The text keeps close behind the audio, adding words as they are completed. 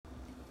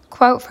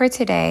Quote for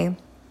today: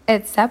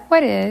 accept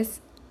what is,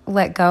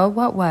 let go of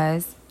what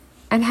was,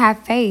 and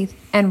have faith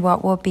in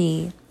what will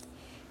be.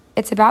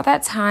 It's about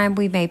that time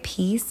we made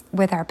peace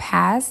with our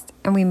past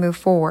and we move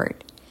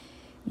forward.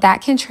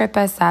 That can trip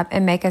us up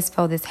and make us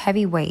feel this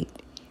heavy weight.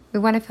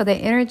 We want to feel the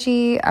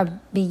energy of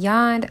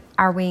beyond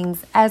our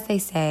wings, as they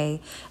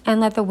say,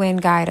 and let the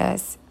wind guide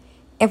us.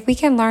 If we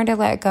can learn to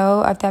let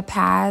go of the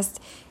past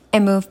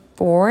and move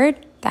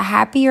forward, the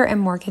happier and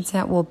more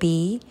content we'll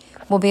be.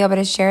 We'll be able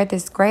to share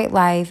this great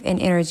life and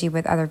energy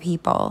with other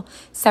people.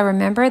 So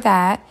remember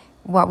that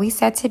what we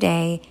said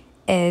today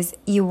is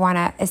you want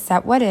to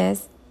accept what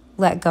is,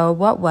 let go of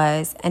what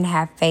was, and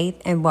have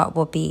faith in what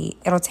will be.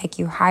 It'll take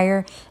you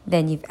higher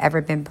than you've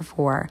ever been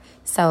before.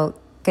 So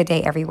good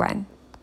day, everyone.